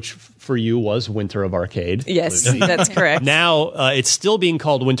 which for you was Winter of Arcade. Yes, that's correct. Now it's still being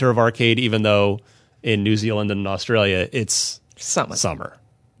called Winter of Arcade, even though in New Zealand and Australia it's summer.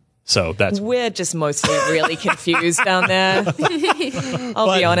 So we're just mostly really confused down there.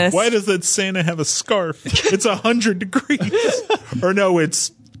 I'll be honest. Why does that Santa have a scarf? It's 100 degrees. Or no,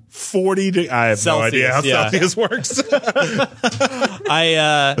 it's 40 I have no idea how Celsius works. So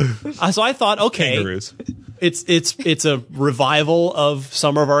I thought, okay, Kangaroos. It's a revival of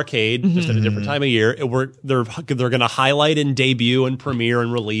Summer of Arcade, just at a different time of year. They're going to highlight and debut and premiere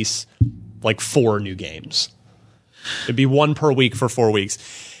and release like 4 new games. It'd be 1 per week for 4 weeks.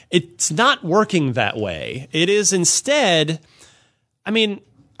 It's not working that way. It is instead, I mean,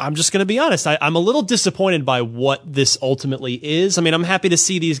 I'm just going to be honest. I'm a little disappointed by what this ultimately is. I mean, I'm happy to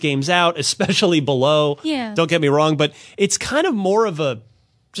see these games out, especially Below. Yeah. Don't get me wrong, but it's kind of more of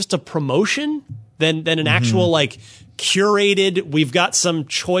just a promotion than an actual like curated. We've got some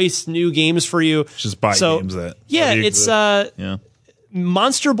choice new games for you. Just buy games that. Yeah, it's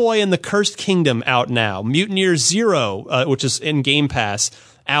Monster Boy and the Cursed Kingdom out now. Mutineer Zero, which is in Game Pass,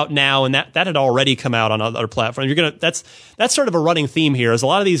 out now, and that had already come out on other platforms. That's sort of a running theme here, is a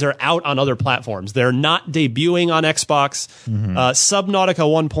lot of these are out on other platforms. They're not debuting on Xbox.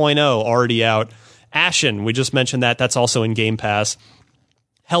 Subnautica 1.0 already out. Ashen, we just mentioned that's also in Game Pass.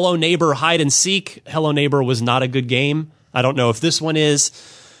 Hello Neighbor Hide and Seek. Hello Neighbor was not a good game. I don't know if this one is.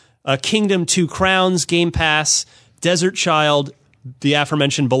 Kingdom 2 Crowns, Game Pass. Desert Child, the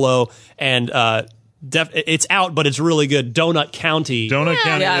aforementioned Below, and it's out, but it's really good. Donut County. Donut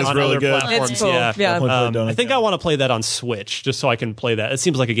County is really good. It's cool. I think I want to play that on Switch, just so I can play that. It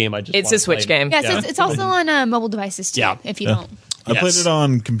seems like a game I just. It's a Switch game. Yeah, it's also on mobile devices too. Yeah. If you don't. I played it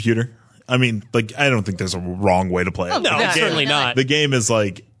on computer. I mean, like, I don't think there's a wrong way to play it. No, certainly not. The game is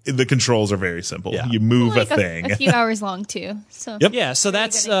like, the controls are very simple. Yeah. You move like a thing. A few hours long too. So Yep. Yeah, so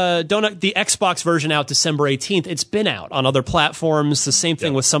that's the Xbox version out December 18th. It's been out on other platforms. The same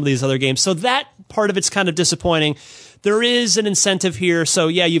thing with some of these other games. So that part of it's kind of disappointing. There is an incentive here. So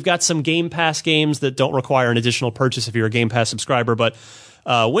yeah, you've got some Game Pass games that don't require an additional purchase if you're a Game Pass subscriber. But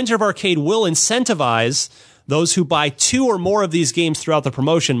Winter of Arcade will incentivize those who buy 2 or more of these games throughout the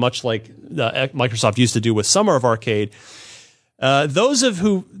promotion, much like Microsoft used to do with Summer of Arcade. Those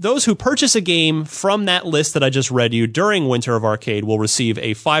who purchase a game from that list that I just read you during Winter of Arcade will receive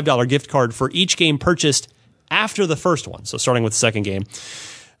a $5 gift card for each game purchased after the first one. So starting with the second game,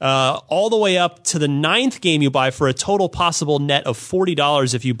 all the way up to the 9th game you buy, for a total possible net of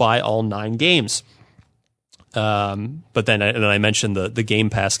 $40 if you buy all 9 games. But then I mentioned the Game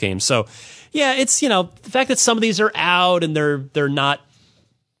Pass games. So yeah, it's, the fact that some of these are out and there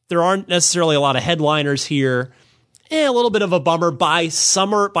aren't necessarily a lot of headliners here. A little bit of a bummer by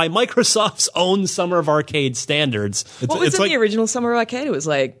Microsoft's own Summer of Arcade standards. What was in the original Summer of Arcade? It was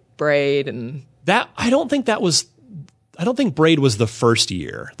like Braid and that. I don't think Braid was the first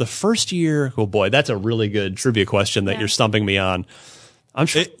year. The first year, oh boy, that's a really good trivia question that you're stumping me on. I'm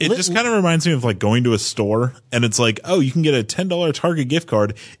sure it just kind of reminds me of like going to a store and it's like, oh, you can get a $10 Target gift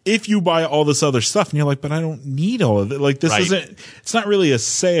card if you buy all this other stuff, and you're like, but I don't need all of it. Like this isn't. It's not really a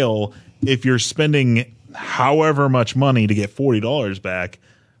sale if you're spending however much money to get $40 back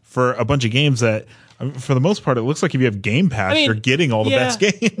for a bunch of games that, for the most part, it looks like if you have Game Pass, you're getting all the best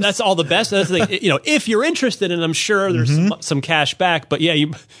games. That's all the best. That's the thing. If you're interested, and I'm sure there's some cash back, but yeah,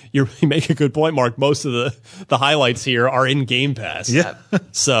 you make a good point, Mark. Most of the highlights here are in Game Pass. Yeah.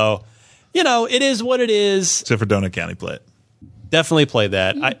 So, it is what it is. Except for Donut County, play it. Definitely play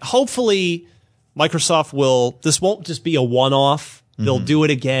that. Hopefully, Microsoft this won't just be a one-off. They'll do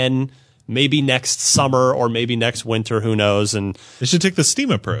it again. Maybe next summer or maybe next winter, who knows? And they should take the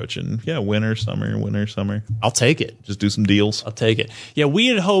Steam approach and winter, summer. I'll take it. Just do some deals. I'll take it. Yeah, we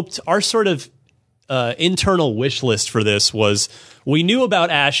had hoped our sort of internal wish list for this was, we knew about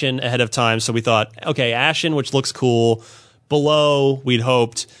Ashen ahead of time, so we thought, okay, Ashen, which looks cool. Below, we'd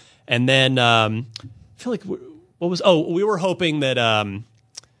hoped, and then I feel like we were hoping that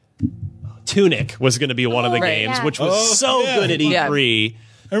Tunic was going to be one of the games, which was good at E3.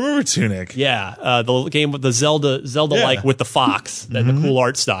 I remember Tunic. Yeah, the game with the Zelda-like with the fox and the cool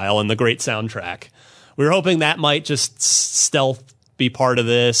art style and the great soundtrack. We were hoping that might just stealth be part of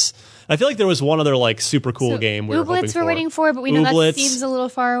this. I feel like there was one other like super cool game we were hoping for. we're waiting for, but we know that seems a little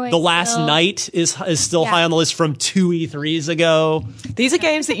far away. The Last Night is still high on the list from 2 E3s ago. These are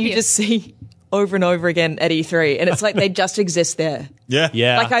games that you just see over and over again at E3, and it's like they just exist there.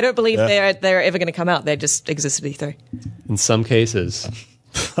 Yeah. Like I don't believe they're ever going to come out. They just exist at E3. In some cases.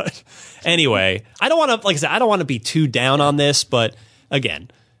 But anyway, I don't want to, like I said, I don't want to be too down on this, but again,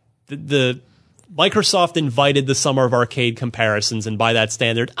 the Microsoft invited the Summer of Arcade comparisons, and by that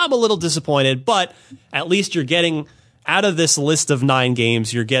standard, I'm a little disappointed, but at least you're getting, out of this list of 9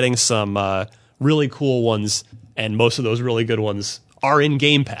 games, you're getting some really cool ones, and most of those really good ones are in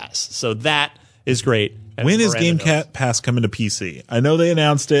Game Pass. So that is great. When is Game Pass coming to PC? I know they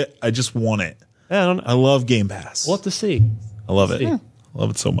announced it. I just want it. I love Game Pass. We'll have to see. I love it. I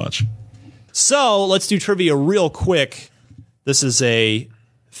love it so much. So let's do trivia real quick. This is a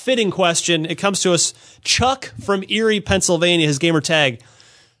fitting question. It comes to us. Chuck from Erie, Pennsylvania. His gamer tag,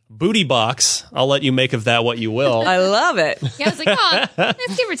 Booty Box. I'll let you make of that what you will. I love it. Yeah, I was like,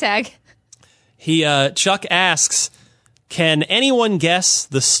 that's gamer tag. Chuck asks, can anyone guess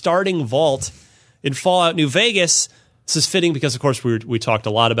the starting vault in Fallout New Vegas? This is fitting because, of course, we talked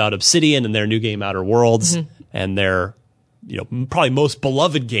a lot about Obsidian and their new game Outer Worlds and their probably most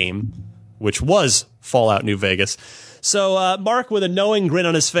beloved game, which was Fallout New Vegas. So, Mark, with a knowing grin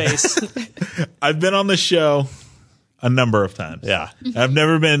on his face. I've been on the show a number of times. Yeah. I've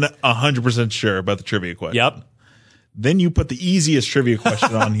never been 100% sure about the trivia question. Yep. Then you put the easiest trivia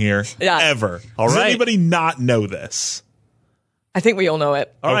question on here ever. All right. Does anybody not know this? I think we all know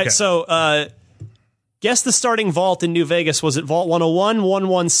it. All right, so guess the starting vault in New Vegas. Was it Vault 101,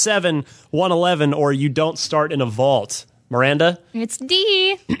 117, 111, or you don't start in a vault? Miranda? It's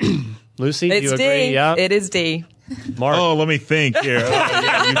D. Lucy, do you It's agree? D. Yeah. It is D. Mark? Oh, let me think here.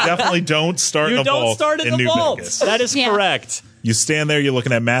 You definitely don't start in a vault. You don't start in the New vault. Vegas. That is correct. You stand there, you're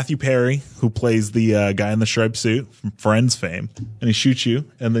looking at Matthew Perry, who plays the guy in the striped suit from Friends fame, and he shoots you,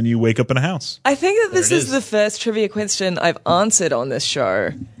 and then you wake up in a house. I think that this is the first trivia question I've answered on this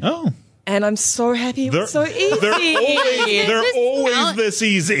show. Oh. And I'm so happy it was so easy. They're always this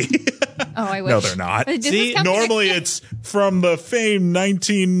easy. Oh, I wish. No, they're not. See, normally it's from the famed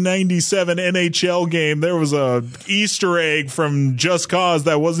 1997 NHL game. There was a Easter egg from Just Cause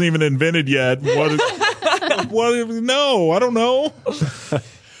that wasn't even invented yet. What? No, I don't know.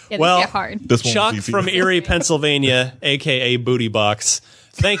 Yeah, well, get hard. This one's Chuck easy. from Erie, Pennsylvania, a.k.a. Booty Box.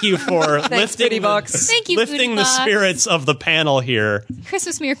 Thank you for lifting Thank you, lifting Booty the Box. spirits of the panel here.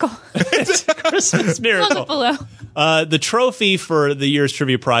 Christmas miracle. Christmas miracle. Below. The trophy for the year's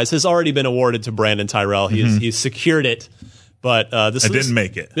trivia prize has already been awarded to Brandon Tyrell. He's secured it, but this didn't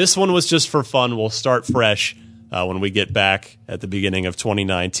make it. This one was just for fun. We'll start fresh when we get back at the beginning of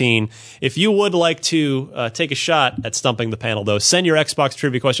 2019. If you would like to take a shot at stumping the panel, though, send your Xbox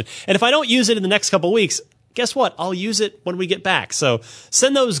trivia question. And if I don't use it in the next couple weeks, guess what? I'll use it when we get back. So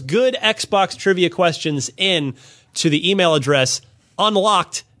send those good Xbox trivia questions in to the email address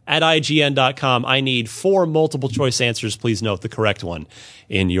unlocked@ign.com. I need 4 multiple choice answers. Please note the correct one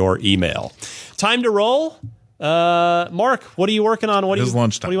in your email. Time to roll. Mark, what are you working on? What do you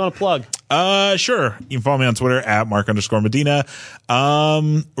want to plug? Sure. You can follow me on Twitter at Mark_Medina.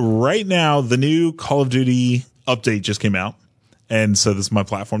 Right now, the new Call of Duty update just came out. And so this is my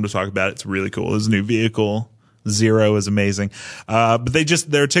platform to talk about it. It's really cool. There's a new vehicle. Zero is amazing. But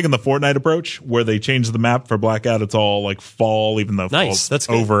they're taking the Fortnite approach where they change the map for Blackout. It's all like fall, even though fall's That's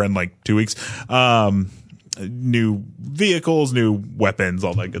over in like 2 weeks. New vehicles, new weapons,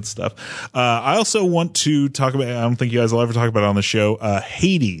 all that good stuff. I also want to talk about, I don't think you guys will ever talk about it on the show.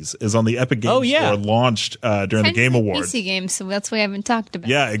 Hades is on the Epic Games Store, launched during the Game Awards. PC game, so that's why I haven't talked about.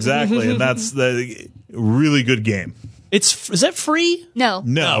 Yeah, exactly. And that's the really good game. Is that free? No,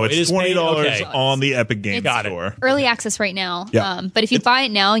 it's $20 okay. on the Epic Games Store. Early access right now. Yeah. But if you buy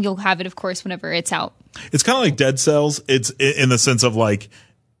it now, you'll have it, of course, whenever it's out. It's kind of like Dead Cells. It's in the sense of like,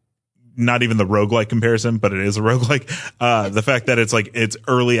 not even the roguelike comparison, but it is a roguelike. The fact that it's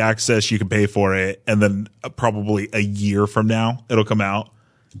early access, you can pay for it, and then probably a year from now, it'll come out.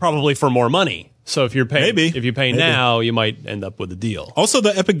 Probably for more money. So if you're paying, Maybe now, you might end up with a deal. Also,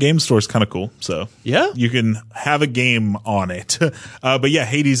 the Epic Games Store is kind of cool. So yeah, you can have a game on it. But yeah,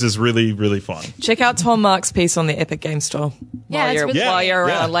 Hades is really, really fun. Check out Tom Mark's piece on the Epic Games Store. Yeah, it's really while you're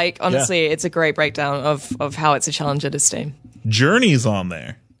around. Yeah. Like, honestly, it's a great breakdown of how it's a challenger to Steam. Journey's on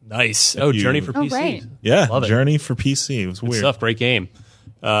there. Nice. Oh, Journey for PC. Right. Yeah, Love it. Journey for PC. It was Good weird. stuff. Great game.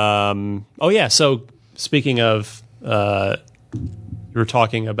 So speaking of You were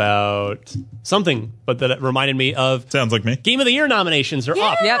talking about something, but that reminded me of Sounds like me. Game of the Year nominations are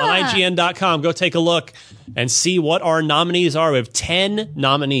up Yep. on IGN.com. Go take a look and see what our nominees are. We have 10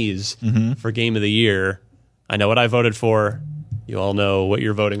 nominees for Game of the Year. I know what I voted for. You all know what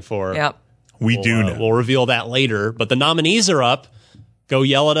you're voting for. Yep. We do know. We'll reveal that later, but the nominees are up. Go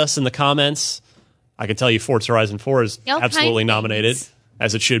yell at us in the comments. I can tell you Forza Horizon 4 is Yell absolutely kind nominated, things.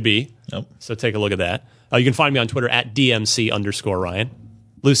 as it should be. Yep. So take a look at that. You can find me on Twitter at DMC_Ryan.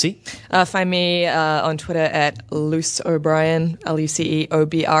 Lucy? Find me on Twitter at Luce O'Brien,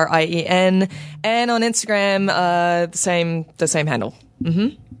 LuceObrien, and on Instagram, the same handle.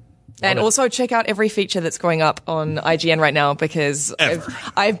 And also check out every feature that's going up on IGN right now because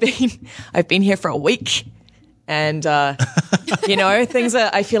I've been here for a week. And things are.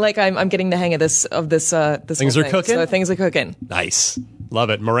 I feel like I'm getting the hang of this. Things whole are thing. cooking? So things are cooking. Nice. Love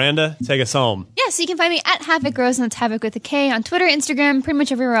it. Miranda, take us home. Yeah, so you can find me at Havoc Rose, and that's Havoc with a K, on Twitter, Instagram, pretty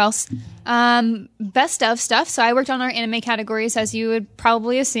much everywhere else. Best of stuff. So I worked on our anime categories, as you would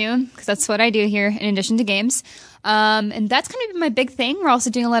probably assume, because that's what I do here, in addition to games. And that's kind of been my big thing. We're also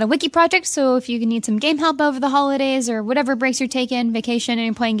doing a lot of wiki projects, so if you need some game help over the holidays or whatever breaks you're taking, vacation, and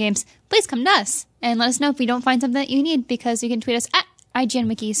you're playing games, please come to us and let us know if we don't find something that you need, because you can tweet us at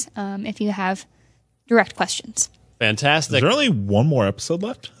IGN Wikis if you have direct questions. Fantastic. Is there only one more episode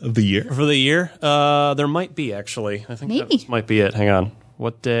left of the year? For the year? There might be, actually. I think Maybe. that might be it. Hang on.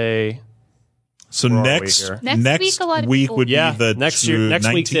 What day? So Where are we next here? Next week, a lot of week people- would Yeah, be the next week's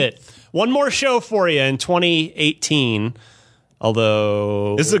 19th. it. One more show for you in 2018.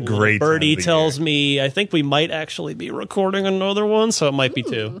 Although This is a great time Birdie of the tells year. me I think we might actually be recording another one, so it might be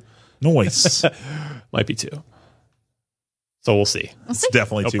two. Noise. Might be two. So we'll see. It's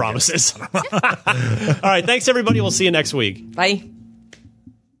definitely No too promises. All right, thanks everybody. We'll see you next week. Bye.